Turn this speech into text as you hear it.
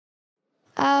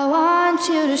I want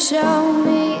you to show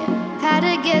me how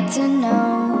to get to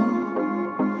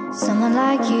know someone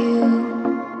like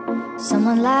you,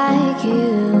 someone like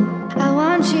you. I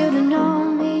want you to know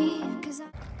me, 'cause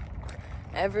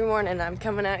Every morning I'm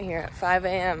coming out here at 5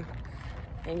 a.m.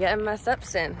 and getting my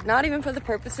steps in. Not even for the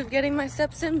purpose of getting my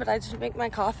steps in, but I just make my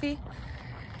coffee.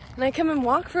 And I come and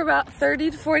walk for about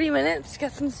 30 to 40 minutes,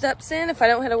 get some steps in. If I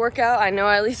don't hit a workout, I know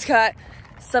I at least got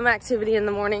some activity in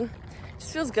the morning. It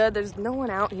just feels good. There's no one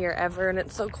out here ever, and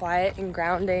it's so quiet and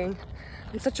grounding.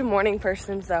 I'm such a morning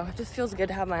person, so it just feels good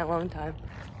to have my alone time.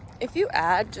 If you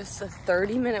add just a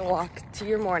 30-minute walk to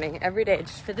your morning every day,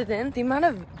 just fit it in, the amount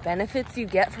of benefits you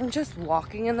get from just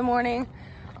walking in the morning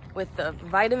with the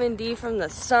vitamin D from the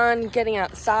sun, getting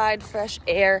outside, fresh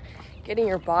air, getting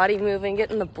your body moving,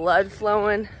 getting the blood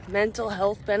flowing, mental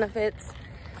health benefits.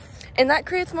 And that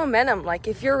creates momentum. Like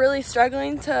if you're really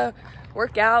struggling to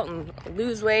work out and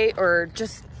lose weight or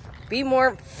just be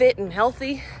more fit and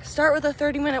healthy, start with a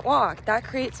 30-minute walk. That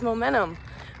creates momentum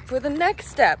for the next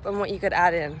step and what you could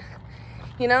add in.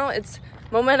 You know,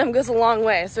 momentum goes a long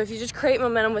way. So if you just create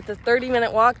momentum with a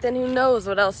 30-minute walk, then who knows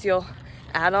what else you'll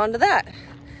add on to that,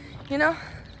 you know?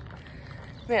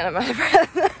 Man, I'm out of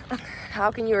breath. How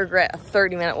can you regret a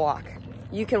 30-minute walk?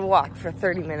 You can walk for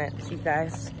 30 minutes, you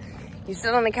guys. You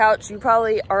sit on the couch, you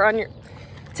probably are on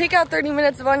take out 30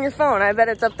 minutes of on your phone. I bet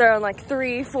it's up there on like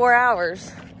 3-4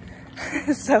 hours.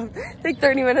 So take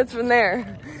 30 minutes from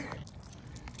there.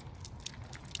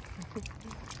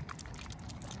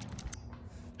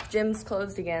 Gym's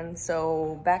closed again,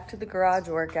 so back to the garage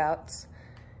workouts.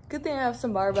 Good thing I have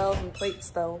some barbells and plates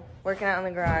though. Working out in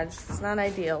the garage, it's not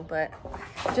ideal, but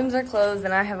gyms are closed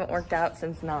and I haven't worked out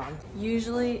since Nam.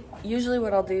 Usually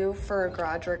what I'll do for a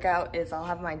garage workout is I'll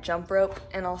have my jump rope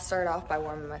and I'll start off by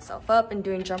warming myself up and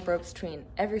doing jump ropes between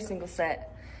every single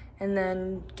set, and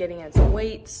then getting into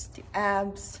weights, do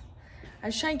abs. I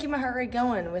just try and keep my heart rate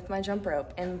going with my jump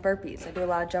rope and burpees. I do a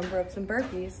lot of jump ropes and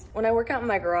burpees. When I work out in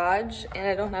my garage and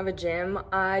I don't have a gym,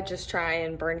 I just try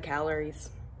and burn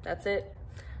calories. That's it.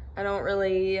 I don't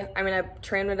really, I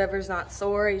train whatever's not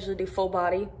sore. I usually do full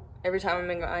body every time I'm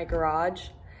in my garage.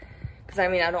 Because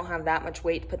I don't have that much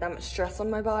weight to put that much stress on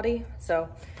my body. So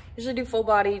usually do full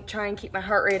body, try and keep my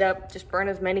heart rate up. Just burn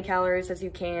as many calories as you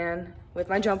can with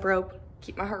my jump rope.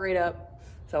 Keep my heart rate up.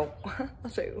 So I'll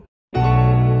show you.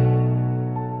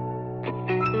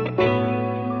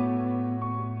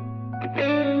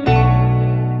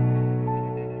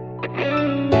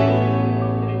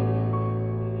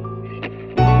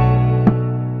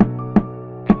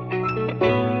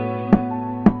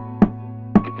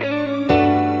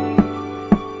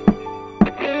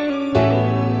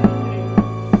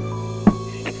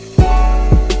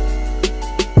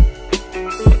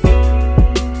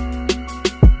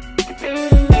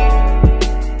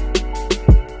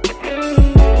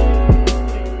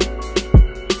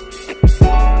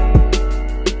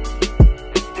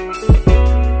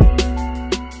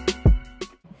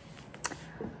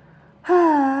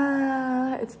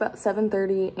 It's about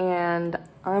 7:30 and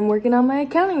I'm working on my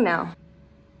accounting now.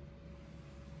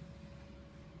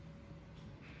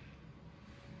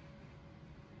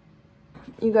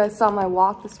 You guys saw my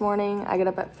walk this morning. I get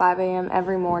up at 5 a.m.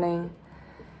 every morning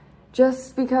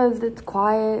just because it's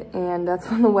quiet and that's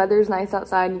when the weather's nice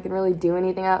outside and you can really do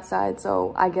anything outside.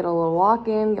 So I get a little walk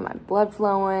in, get my blood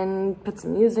flowing, put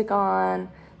some music on,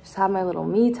 just have my little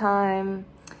me time.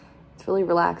 It's really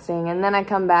relaxing. And then I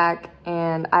come back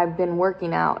and I've been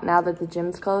working out. Now that the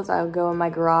gym's closed, I'll go in my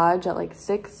garage at like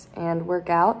 6 and work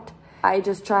out. I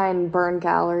just try and burn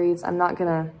calories. I'm not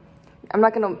gonna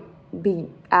be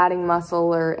adding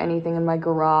muscle or anything in my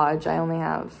garage. I only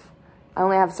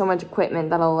have so much equipment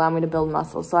that'll allow me to build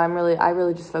muscle. So I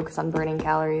really just focus on burning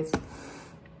calories.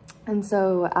 And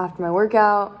so after my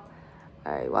workout,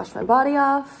 I wash my body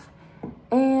off.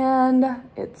 And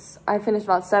I finished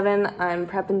about 7. I'm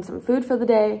prepping some food for the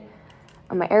day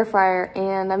on my air fryer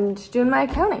and I'm just doing my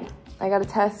accounting. I got a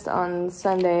test on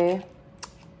Sunday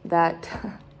that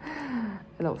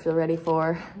I don't feel ready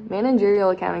for. Managerial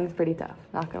accounting is pretty tough,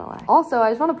 not gonna lie. Also,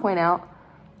 I just want to point out,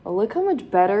 look how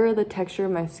much better the texture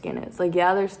of my skin is. Like,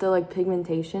 yeah, there's still like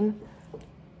pigmentation,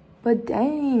 but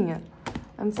dang,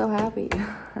 I'm so happy.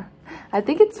 I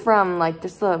think it's from like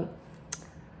just the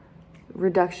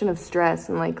reduction of stress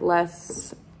and like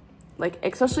less, like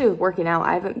especially with working out.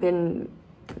 I haven't been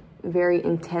very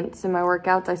intense in my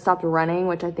workouts. I stopped running,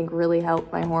 which I think really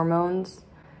helped my hormones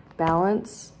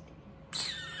balance.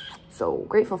 So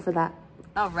grateful for that.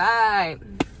 All right.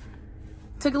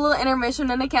 Took a little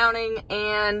intermission in accounting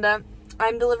and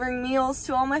I'm delivering meals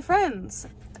to all my friends.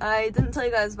 I didn't tell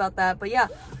you guys about that, but yeah.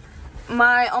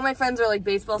 all my friends are like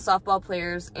baseball, softball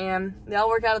players, and they all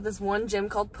work out at this one gym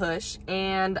called Push,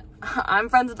 and I'm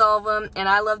friends with all of them, and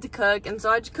I love to cook, and so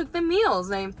I just cook them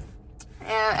meals and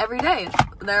every day.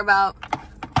 They're about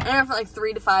anywhere from like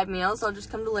 3 to 5 meals, so I'll just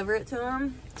come deliver it to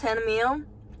them. 10 a meal,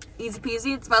 easy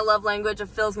peasy. It's my love language. It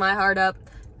fills my heart up,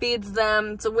 feeds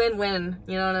them. It's a win-win,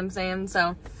 you know what I'm saying?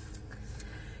 So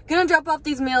gonna drop off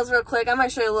these meals real quick. I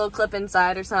might show you a little clip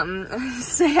inside or something.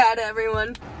 Say hi to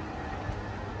everyone.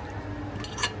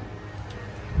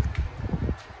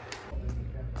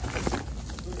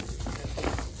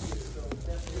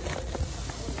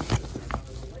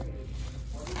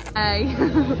 Hey.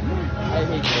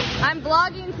 I'm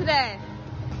vlogging today.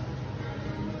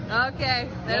 Okay,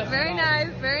 that's very nice.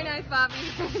 Very nice, Bobby.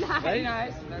 Very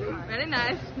nice. Very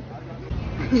nice.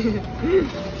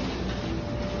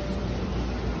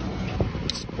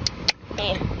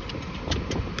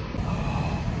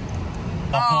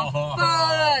 Oh,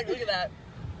 fuck! Look at that.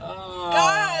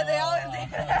 God, they always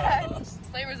do that. This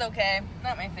flavor's okay.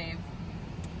 Not my fave.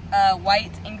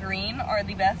 White and green are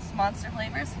the best Monster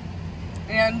flavors.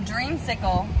 And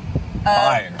Dreamsicle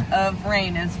of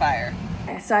rain is fire.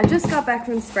 So I just got back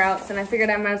from Sprouts, and I figured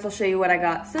I might as well show you what I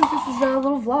got since this is a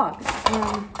little vlog.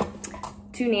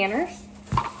 2 Nanners,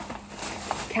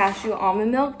 cashew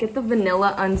almond milk. Get the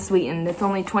vanilla unsweetened. It's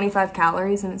only 25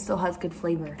 calories and it still has good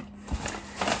flavor.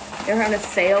 They're on a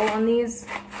sale on these.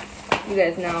 You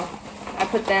guys know. I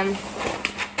put them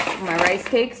on my rice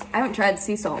cakes. I haven't tried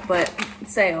sea salt, but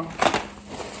sale.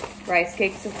 Rice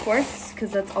cakes, of course,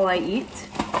 because that's all I eat.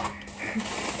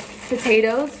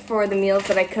 Potatoes for the meals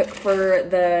that I cook for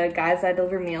the guys I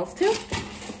deliver meals to.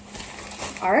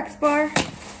 RX bar,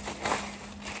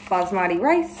 basmati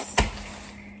rice,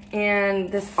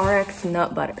 and this RX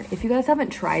nut butter. If you guys haven't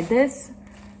tried this,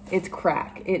 it's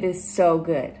crack. It is so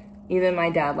good. Even my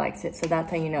dad likes it, so that's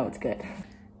how you know it's good.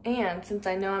 And since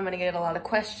I know I'm gonna get a lot of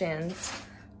questions,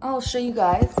 I'll show you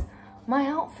guys my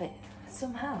outfit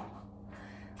somehow.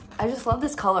 I just love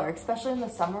this color, especially in the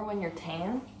summer when you're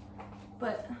tan.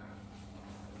 But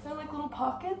they're like little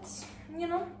pockets, you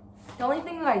know? The only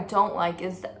thing that I don't like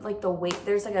is that, like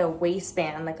there's like a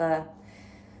waistband,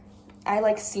 I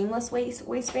like seamless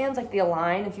waistbands, like the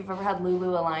Align. If you've ever had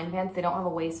Lulu Align pants, they don't have a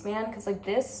waistband. Cause like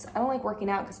this, I don't like working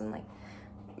out cause then like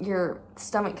your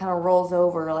stomach kind of rolls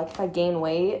over. Like if I gain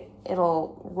weight,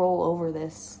 it'll roll over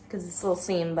this cause it's a little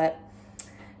seam, but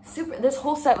this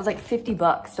whole set was like 50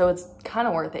 bucks, so it's kind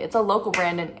of worth it. It's a local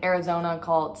brand in Arizona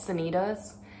called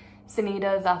Sanitas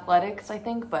Athletics, I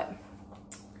think, but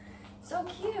so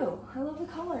cute. I love the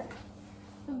color.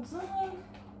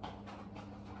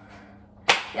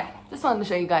 Yeah, just wanted to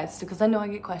show you guys because I know I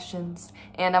get questions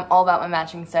and I'm all about my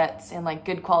matching sets and like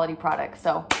good quality products,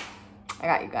 so I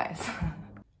got you guys.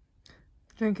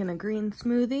 Drinking a green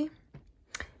smoothie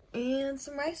and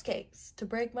some rice cakes to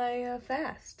break my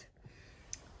fast.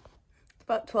 It's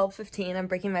about 12:15. I'm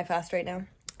breaking my fast right now.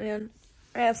 And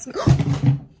I have some... Fuck.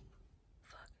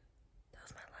 That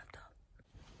was my laptop.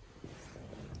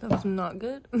 That was not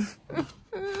good.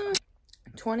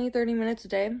 20-30 minutes a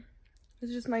day.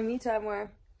 It's just my me time where I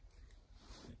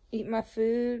eat my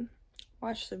food,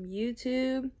 watch some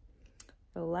YouTube,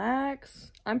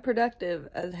 relax. I'm productive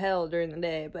as hell during the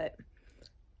day, but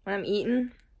when I'm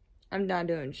eating, I'm not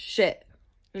doing shit,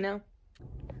 you know?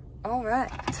 All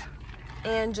right.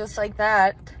 And just like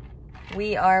that,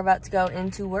 we are about to go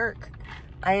into work.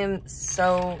 I am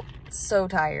so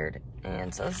tired.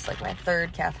 And so this is like my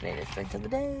 3rd caffeinated drink of the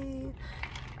day.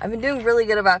 I've been doing really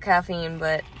good about caffeine,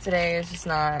 but today is just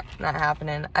not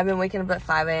happening. I've been waking up at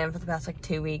 5 a.m. for the past like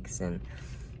 2 weeks, and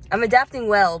I'm adapting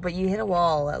well, but you hit a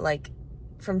wall at like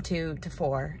from 2 to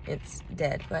 4, it's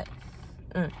dead. But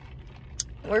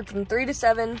work from 3 to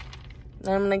 7,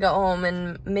 then I'm gonna go home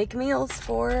and make meals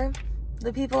for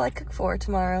the people I cook for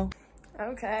tomorrow.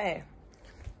 Okay,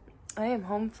 I am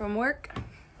home from work.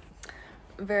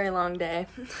 Very long day.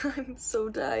 I'm so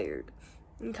tired.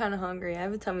 I'm kind of hungry. I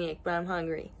have a tummy ache, but I'm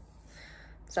hungry.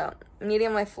 So I'm eating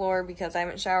on my floor because I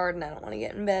haven't showered and I don't want to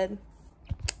get in bed.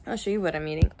 I'll show you what I'm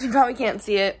eating. You probably can't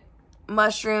see it.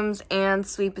 Mushrooms and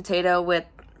sweet potato with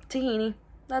tahini.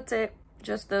 That's it.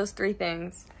 Just those 3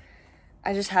 things.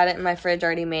 I just had it in my fridge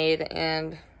already made,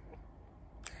 and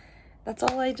that's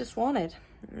all I just wanted.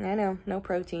 I know, no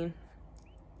protein.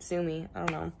 Sue me, I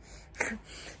don't know.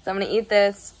 So I'm gonna eat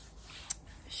this,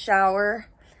 shower,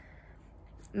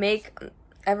 make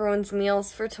everyone's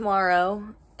meals for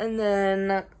tomorrow, and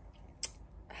then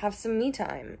have some me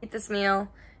time. Eat this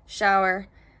meal, shower,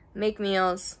 make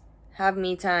meals, have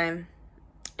me time,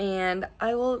 and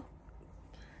I will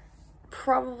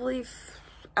probably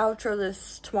outro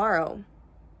this tomorrow.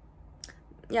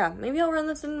 yeah, maybe I'll run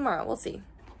this in tomorrow. We'll see.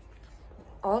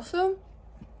 Also,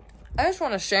 I just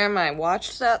want to share my watch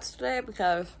stats today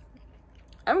because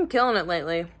I'm killing it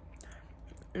lately.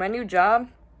 My new job,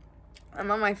 I'm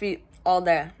on my feet all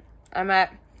day. I'm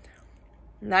at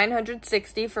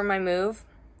 960 for my move,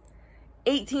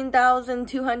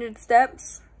 18,200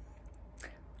 steps,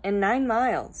 and 9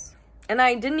 miles. And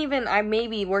I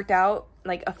maybe worked out,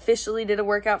 like officially did a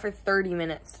workout for 30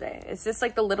 minutes today. It's just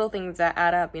like the little things that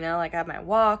add up, you know, like I have my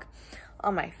walk,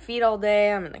 on my feet all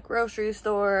day, I'm in the grocery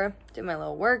store, did my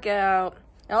little workout.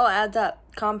 It all adds up,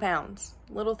 compounds.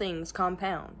 Little things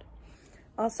compound.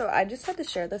 Also, I just had to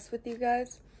share this with you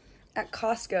guys. At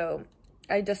Costco,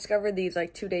 I discovered these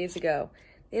like 2 days ago.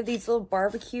 They have these little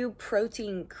barbecue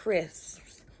protein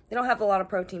crisps. They don't have a lot of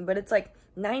protein, but it's like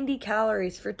 90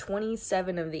 calories for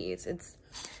 27 of these.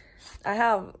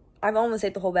 I've almost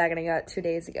ate the whole bag and I got it 2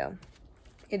 days ago.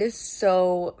 It is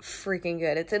so freaking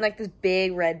good. It's in like this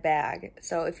big red bag.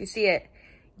 So if you see it,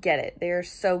 get it. They're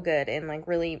so good and like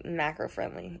really macro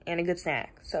friendly and a good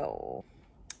snack. So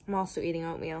I'm also eating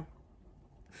oatmeal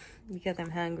because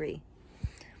I'm hungry.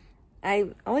 I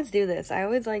always do this. I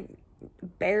always like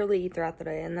barely eat throughout the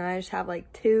day and then I just have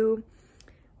like 2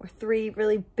 or 3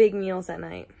 really big meals at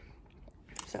night.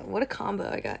 So what a combo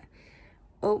I got.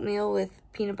 Oatmeal with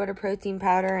peanut butter protein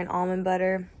powder and almond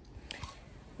butter.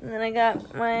 And then I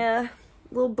got my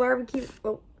little barbecue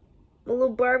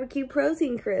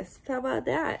protein crisp. How about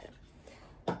that?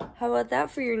 How about that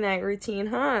for your night routine,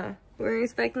 huh? We weren't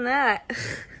expecting that.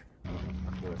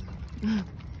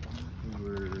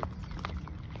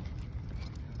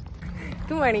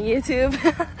 Good morning, YouTube.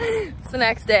 It's the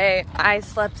next day. I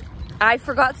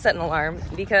forgot to set an alarm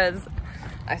because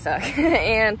I suck.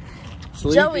 And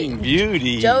Sleeping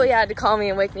Beauty. Joey had to call me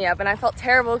and wake me up, and I felt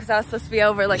terrible because I was supposed to be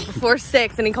over like before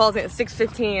 6, and he calls me at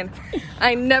 6:15.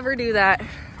 I never do that,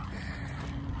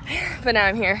 but now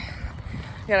I'm here.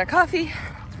 Got our coffee.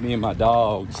 It's me and my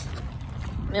dogs.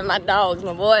 Me and my dogs,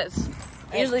 my boys.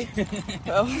 Usually,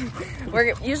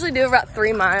 we usually do about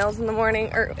 3 miles in the morning,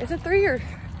 or is it 3 or?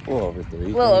 A little over 3. A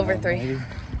little over 3. Maybe.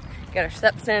 Got our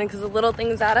steps in because the little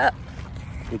things add up.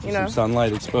 Get you some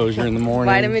sunlight exposure in the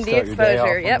morning. Vitamin D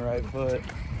exposure, yep. Right foot.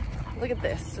 Look at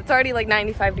this. It's already like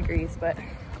 95 degrees, but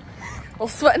well,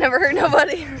 sweat never hurt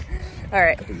nobody. All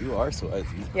right. You are sweating.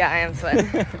 Yeah, I am sweating.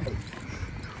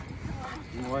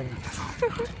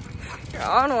 You're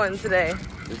on one today.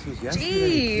 This was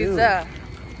yesterday. Jeez.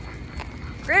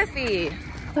 Griffey.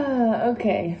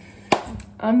 Okay.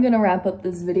 I'm gonna wrap up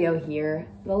this video here.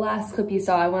 The last clip you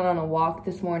saw, I went on a walk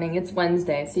this morning. It's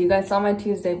Wednesday, so you guys saw my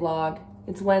Tuesday vlog.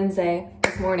 It's Wednesday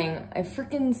this morning. I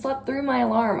freaking slept through my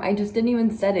alarm. I just didn't even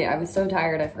set it. I was so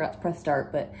tired I forgot to press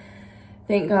start, but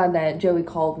thank God that Joey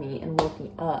called me and woke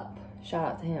me up. Shout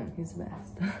out to him, he's the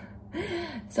best.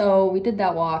 So we did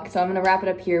that walk, so I'm gonna wrap it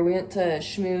up here. We went to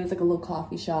Schmooze, like a little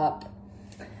coffee shop.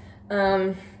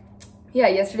 Yeah,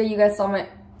 yesterday you guys saw my,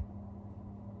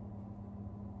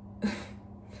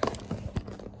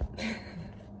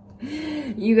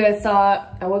 you guys saw,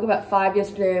 I woke up at 5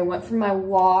 yesterday, I went for my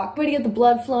walk. Way to get the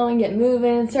blood flowing, get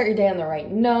moving, start your day on the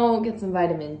right note, get some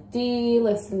vitamin D,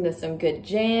 listen to some good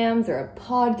jams or a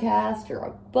podcast or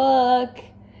a book.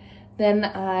 Then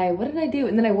what did I do?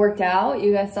 And then I worked out.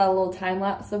 You guys saw a little time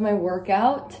lapse of my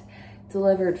workout.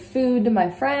 Delivered food to my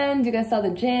friend. You guys saw the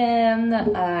gym.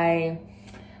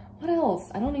 What else?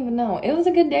 I don't even know. It was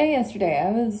a good day yesterday.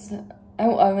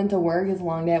 I went to work. It was a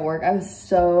long day at work. I was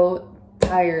so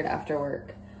tired after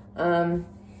work. I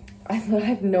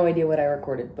have no idea what I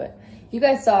recorded, but you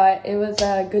guys saw it. It was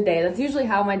a good day. That's usually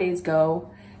how my days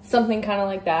go. Something kind of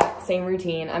like that, same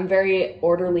routine. I'm a very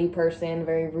orderly person,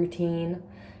 very routine.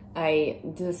 I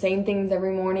do the same things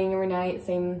every morning, every night,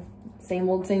 same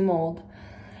old.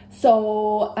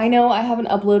 So I know I haven't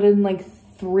uploaded in like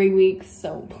 3 weeks,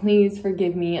 so please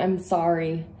forgive me. I'm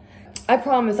sorry. I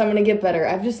promise I'm gonna get better.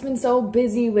 I've just been so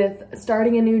busy with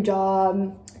starting a new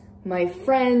job, my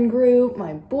friend group,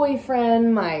 my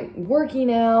boyfriend, my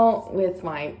working out, with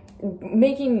my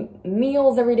making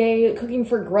meals every day, cooking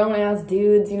for grown-ass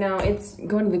dudes, you know, it's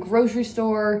going to the grocery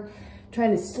store,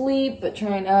 trying to sleep, but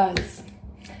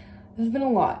there's been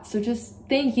a lot. So just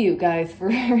thank you guys for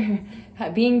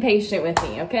being patient with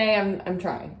me, okay? I'm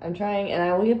trying, and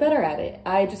I will get better at it.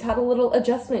 I just had a little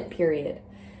adjustment period,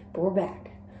 but we're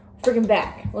back. Freaking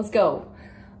back. Let's go.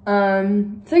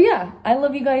 So yeah, I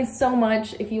love you guys so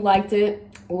much. If you liked it,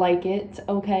 like it,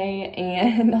 okay?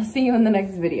 And I'll see you in the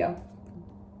next video.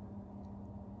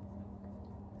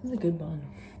 This is a good one.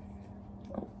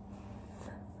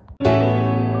 Oh.